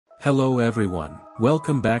Hello everyone,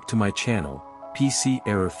 welcome back to my channel, PC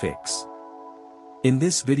Error Fix. In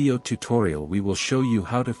this video tutorial we will show you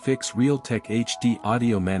how to fix Realtek HD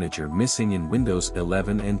Audio Manager missing in Windows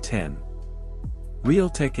 11 and 10.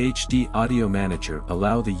 Realtek HD Audio Manager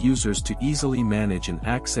allow the users to easily manage and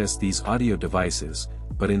access these audio devices,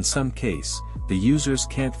 but in some case, the users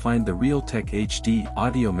can't find the Realtek HD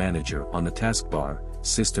Audio Manager on the taskbar,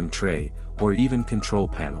 system tray, or even control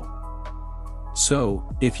panel.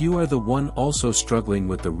 So, if you are the one also struggling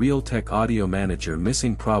with the Realtek Audio Manager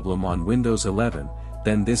missing problem on Windows 11,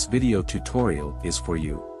 then this video tutorial is for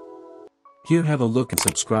you. Here, have a look and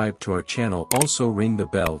subscribe to our channel, also ring the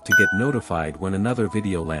bell to get notified when another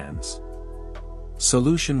video lands.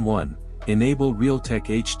 Solution 1. Enable Realtek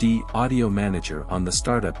HD Audio Manager on the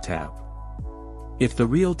Startup tab. If the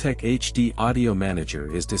Realtek HD Audio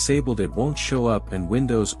Manager is disabled, it won't show up and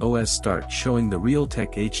Windows OS start showing the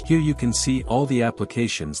Realtek HD. Here you can see all the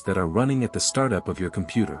applications that are running at the startup of your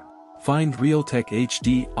computer. Find Realtek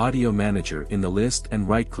HD Audio Manager in the list and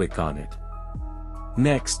right-click on it.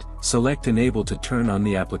 Next, select Enable to turn on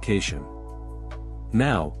the application.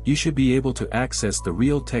 Now, you should be able to access the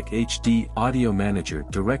Realtek HD Audio Manager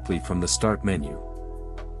directly from the Start menu.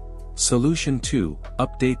 Solution 2.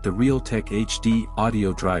 Update the Realtek HD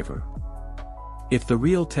Audio Driver. If the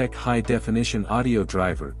Realtek High Definition Audio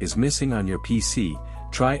Driver is missing on your PC,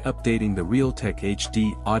 try updating the Realtek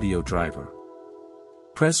HD Audio Driver.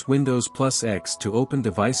 Press Windows + X to open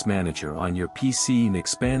Device Manager on your PC and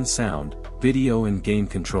expand Sound, Video and Game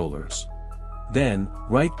Controllers. Then,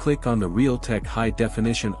 right-click on the Realtek High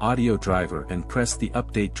Definition Audio Driver and press the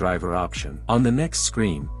Update Driver option. On the next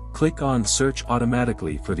screen, click on Search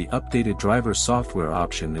automatically for the updated driver software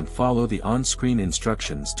option and follow the on-screen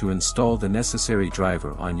instructions to install the necessary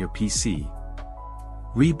driver on your PC.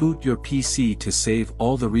 Reboot your PC to save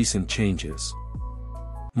all the recent changes.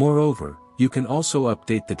 Moreover, you can also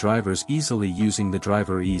update the drivers easily using the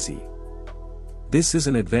Driver Easy. This is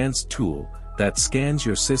an advanced tool that scans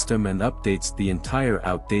your system and updates the entire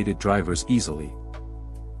outdated drivers easily.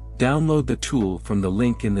 Download the tool from the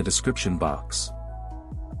link in the description box.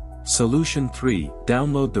 Solution 3.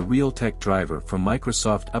 Download the Realtek driver from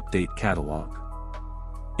Microsoft Update Catalog.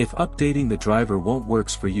 If updating the driver won't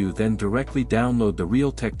works for you, then directly download the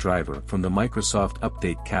Realtek driver from the Microsoft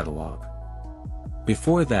Update Catalog.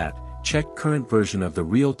 Before that, check current version of the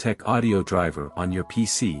Realtek audio driver on your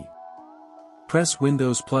PC. Press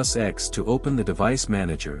Windows + X to open the Device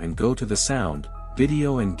Manager and go to the Sound,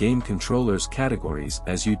 Video and Game Controllers categories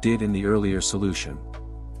as you did in the earlier solution.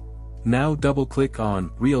 Now double-click on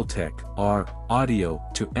Realtek Audio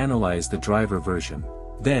to analyze the driver version.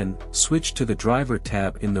 Then, switch to the Driver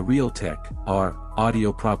tab in the Realtek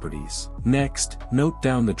Audio Properties. Next, note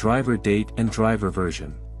down the driver date and driver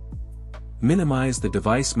version. Minimize the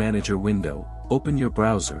Device Manager window, open your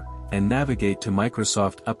browser, and navigate to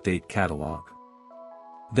Microsoft Update Catalog.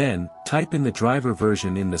 Then, type in the driver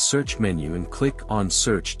version in the search menu and click on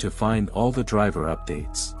Search to find all the driver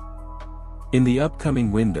updates. In the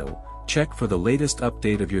upcoming window, check for the latest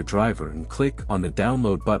update of your driver and click on the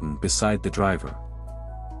Download button beside the driver.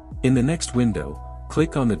 In the next window,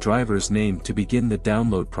 click on the driver's name to begin the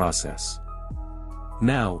download process.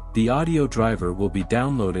 Now, the audio driver will be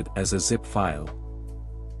downloaded as a zip file.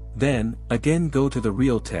 Then, again go to the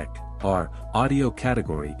Realtek Audio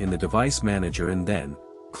category in the Device Manager and then,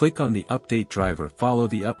 click on the Update driver. Follow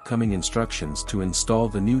the upcoming instructions to install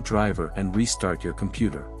the new driver and restart your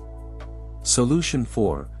computer. Solution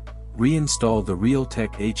 4. Reinstall the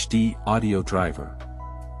Realtek HD Audio Driver.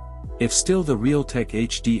 If still the Realtek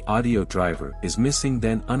HD Audio Driver is missing,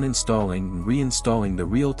 then uninstalling and reinstalling the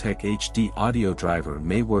Realtek HD Audio Driver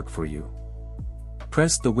may work for you.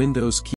 Press the Windows key